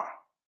are.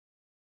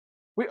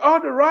 We are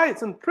the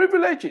rights and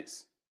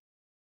privileges.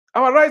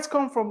 Our rights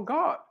come from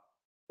God,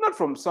 not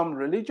from some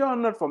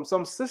religion, not from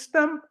some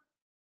system.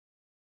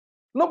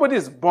 Nobody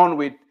is born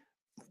with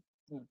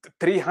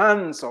 3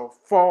 hands or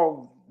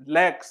 4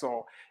 legs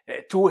or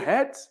 2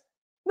 heads.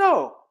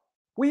 No,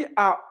 we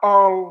are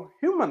all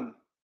human.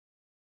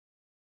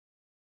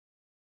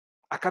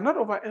 I cannot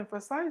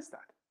overemphasize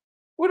that.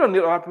 We don't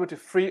need other people to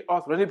free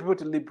us. We don't need people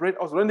to liberate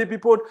us. We don't need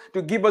people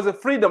to give us the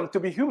freedom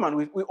to be human.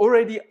 We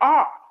already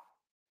are.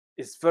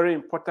 It's very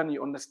important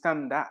you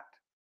understand that.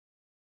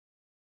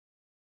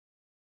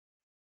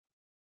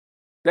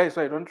 That is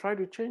why you don't try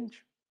to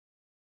change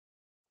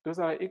those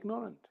that are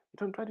ignorant. You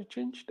don't try to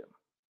change them.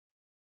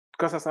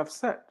 Because as I've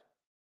said,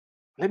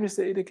 let me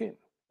say it again.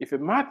 If a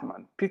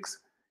madman picks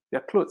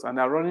their clothes and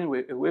are running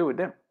away with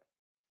them,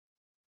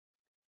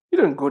 you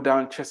don't go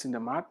down chasing the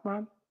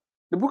madman.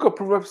 The book of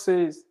Proverbs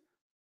says,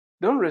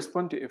 don't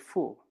respond to a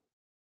fool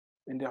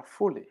in their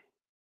folly.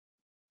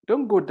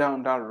 Don't go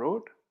down that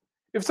road.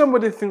 If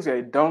somebody thinks you're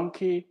a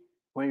donkey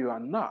when you are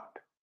not,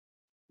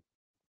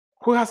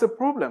 who has a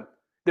problem?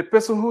 The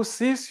person who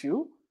sees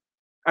you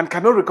and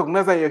cannot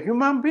recognize that you're a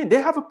human being,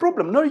 they have a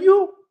problem, not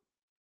you.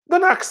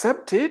 Don't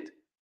accept it.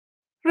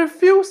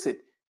 Refuse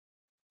it.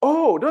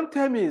 Oh, don't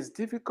tell me it's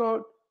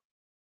difficult.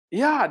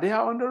 Yeah, they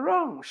are on the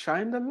wrong.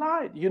 Shine the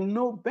light. You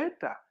know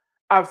better.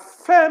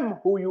 Affirm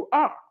who you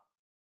are.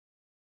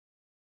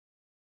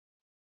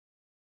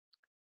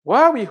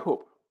 While we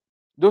hope,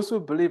 those who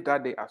believe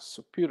that they are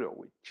superior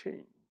will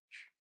change.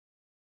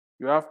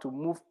 You have to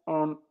move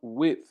on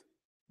with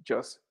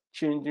just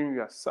changing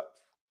yourself,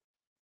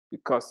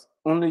 because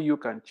only you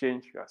can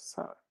change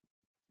yourself.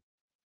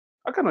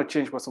 I cannot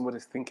change what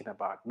somebody's thinking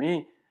about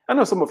me. I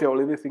know some of you are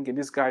already thinking,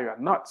 this guy, you are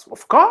nuts.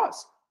 Of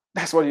course,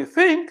 that's what you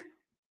think.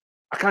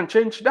 I can't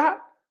change that,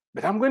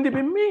 but I'm going to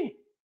be me.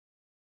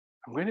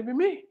 I'm going to be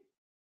me.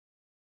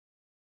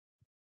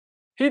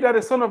 He that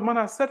the Son of Man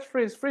has set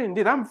free is free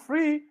indeed. I'm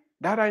free,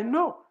 that I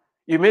know.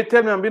 You may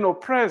tell me I'm being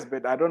oppressed,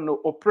 but I don't know.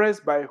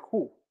 Oppressed by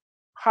who?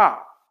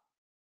 How?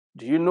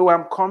 Do you know where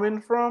I'm coming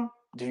from?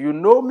 Do you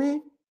know me?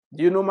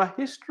 Do you know my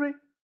history?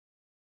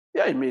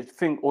 Yeah, you may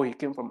think, oh, he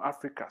came from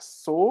Africa.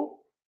 So,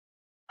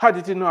 how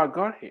did you know I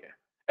got here?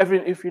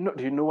 Even if you know,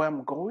 do you know where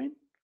I'm going?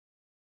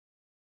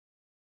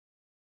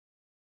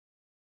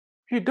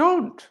 You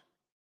don't.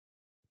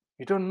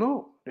 You don't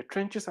know the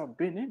trenches I've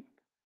been in.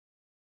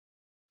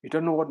 You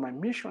don't know what my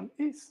mission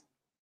is.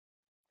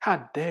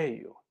 How dare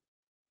you?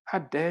 How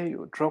dare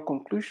you draw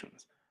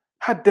conclusions?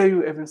 How dare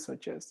you even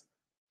suggest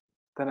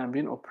that I'm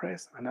being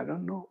oppressed and I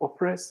don't know?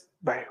 Oppressed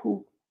by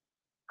who?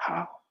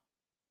 How?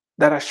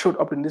 That I showed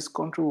up in this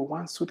country with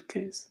one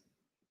suitcase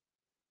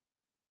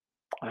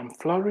and I'm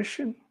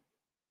flourishing?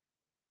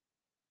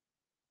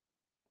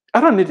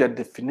 I don't need a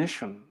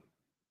definition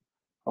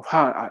of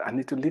how I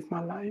need to live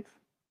my life.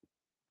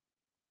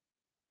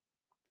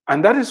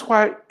 And that is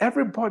why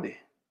everybody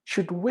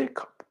should wake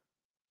up,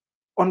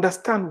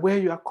 understand where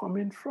you are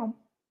coming from,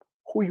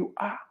 who you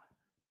are,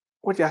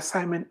 what your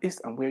assignment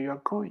is, and where you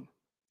are going.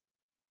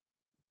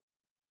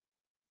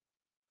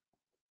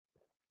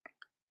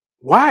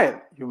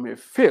 While you may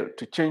fail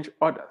to change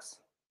others,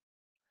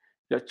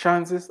 your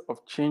chances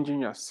of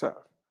changing yourself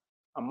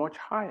are much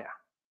higher.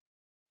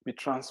 Be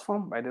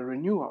transformed by the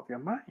renewal of your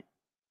mind.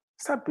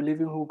 Start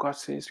believing who God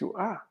says you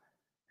are.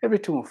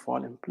 Everything will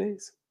fall in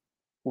place.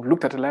 We've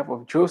looked at the life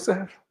of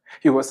Joseph.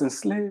 He was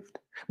enslaved,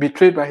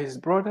 betrayed by his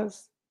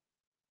brothers,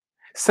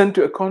 sent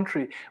to a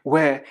country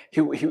where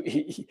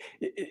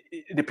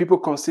the people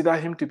consider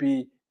him to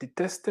be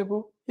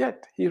detestable,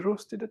 yet he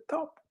rose to the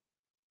top.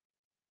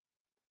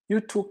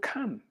 You too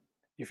can,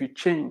 if you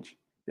change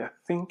your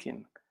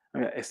thinking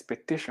and your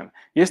expectation.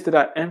 Yesterday,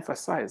 I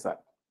emphasized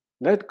that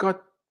let God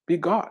be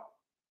God.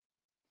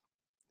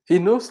 He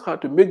knows how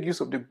to make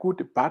use of the good,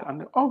 the bad,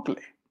 and the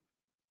ugly.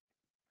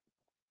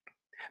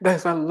 That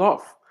is why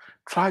love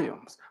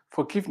triumphs.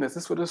 Forgiveness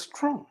is for the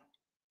strong.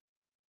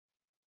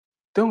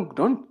 Don't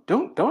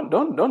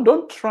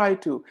try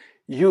to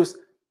use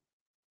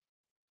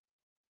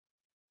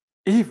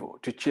evil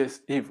to chase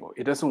evil.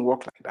 It doesn't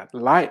work like that.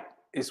 Light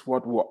is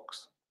what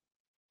works.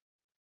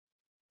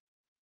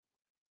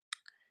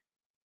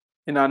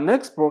 In our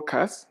next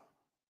broadcast,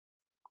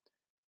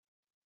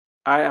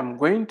 I am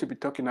going to be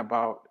talking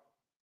about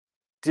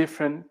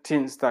different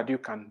things that you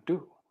can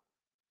do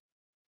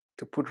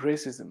to put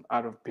racism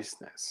out of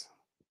business.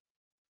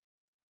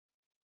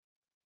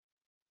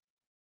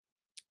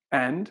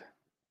 And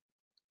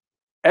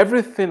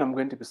everything I'm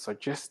going to be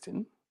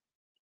suggesting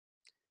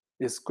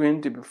is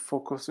going to be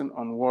focusing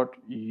on what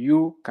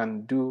you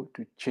can do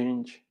to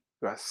change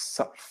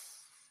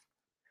yourself.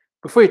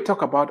 Before you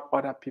talk about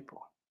other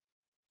people,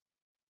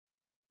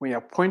 when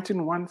you're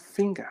pointing one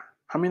finger,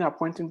 how many are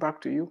pointing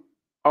back to you?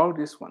 All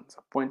these ones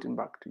are pointing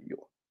back to you.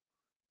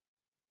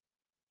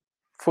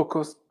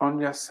 Focus on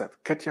yourself.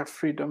 Get your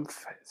freedom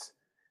first.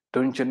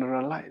 Don't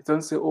generalize.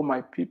 Don't say, oh,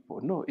 my people.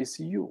 No, it's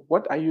you.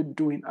 What are you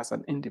doing as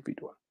an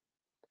individual?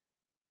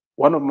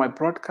 One of my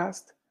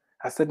broadcasts,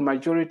 I said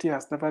majority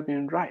has never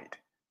been right.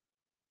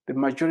 The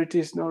majority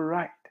is not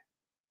right.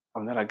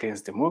 I'm not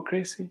against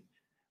democracy,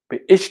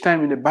 but each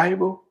time in the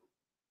Bible,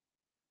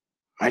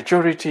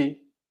 majority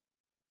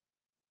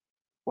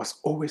was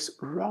always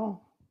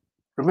wrong.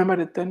 Remember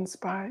the 10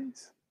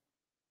 spies?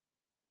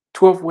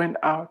 12 went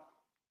out,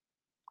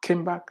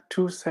 came back,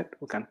 2 said,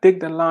 we can take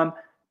the land.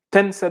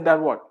 10 said that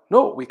what?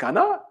 No, we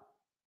cannot.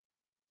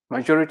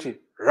 Majority,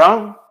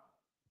 wrong.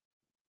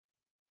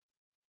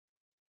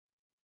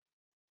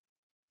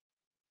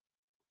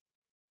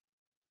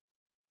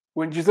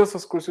 When Jesus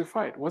was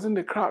crucified, wasn't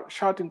the crowd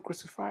shouting,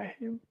 "Crucify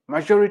him"?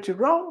 Majority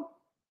wrong.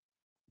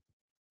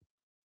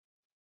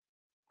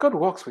 God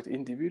works with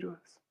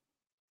individuals.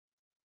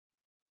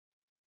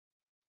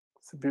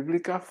 It's a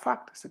biblical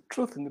fact. It's a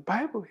truth in the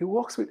Bible. He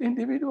works with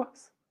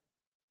individuals.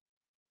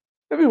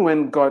 Even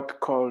when God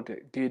called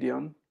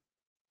Gideon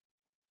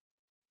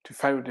to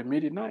fight with the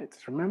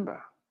Midianites,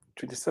 remember,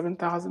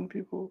 27,000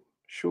 people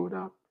showed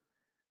up.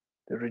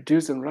 They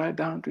reduced them right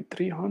down to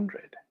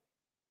 300.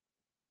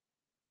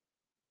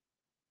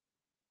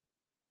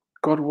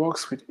 God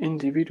works with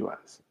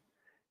individuals.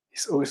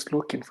 He's always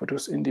looking for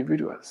those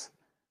individuals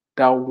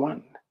that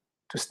want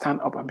to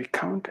stand up and be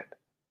counted.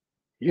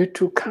 You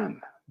too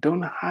can.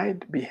 Don't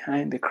hide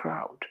behind the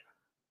crowd.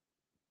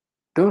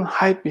 Don't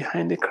hide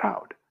behind the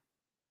crowd.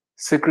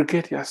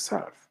 Segregate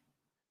yourself.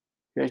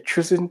 You're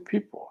choosing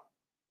people.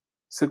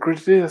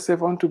 Segregate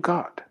yourself unto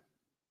God.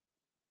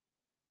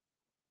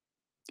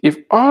 If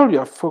all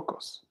your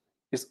focus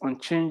is on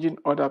changing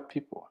other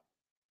people,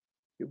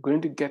 you're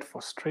going to get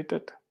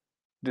frustrated,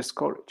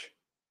 discouraged,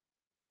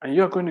 and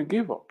you're going to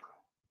give up.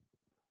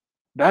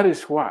 That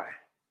is why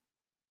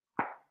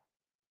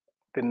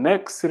the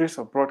next series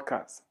of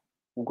broadcasts,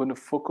 we're going to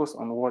focus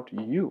on what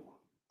you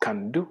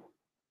can do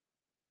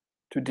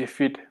to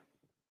defeat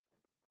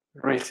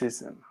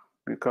racism,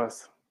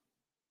 because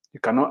you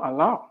cannot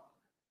allow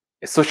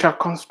a social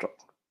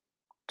construct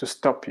to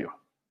stop you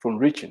from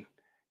reaching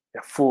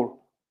your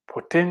full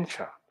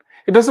potential.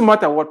 It doesn't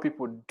matter what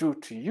people do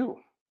to you.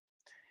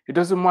 It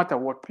doesn't matter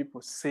what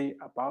people say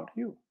about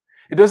you.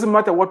 It doesn't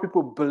matter what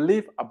people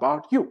believe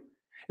about you.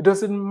 It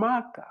doesn't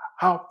matter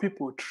how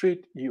people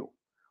treat you.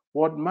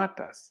 What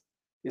matters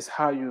is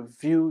how you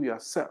view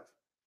yourself,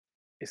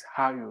 is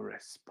how you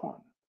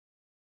respond.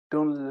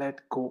 Don't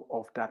let go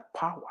of that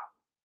power.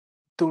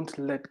 Don't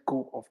let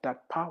go of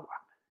that power.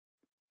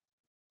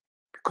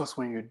 Because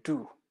when you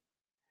do,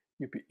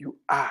 you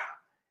are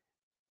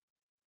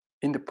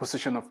in the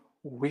position of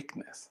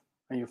weakness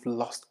and you've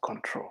lost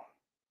control.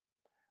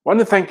 I want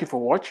to thank you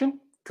for watching.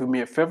 Do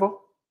me a favor,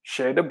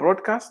 share the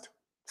broadcast.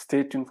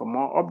 Stay tuned for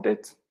more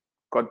updates.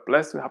 God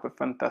bless you. Have a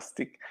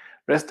fantastic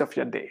rest of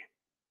your day.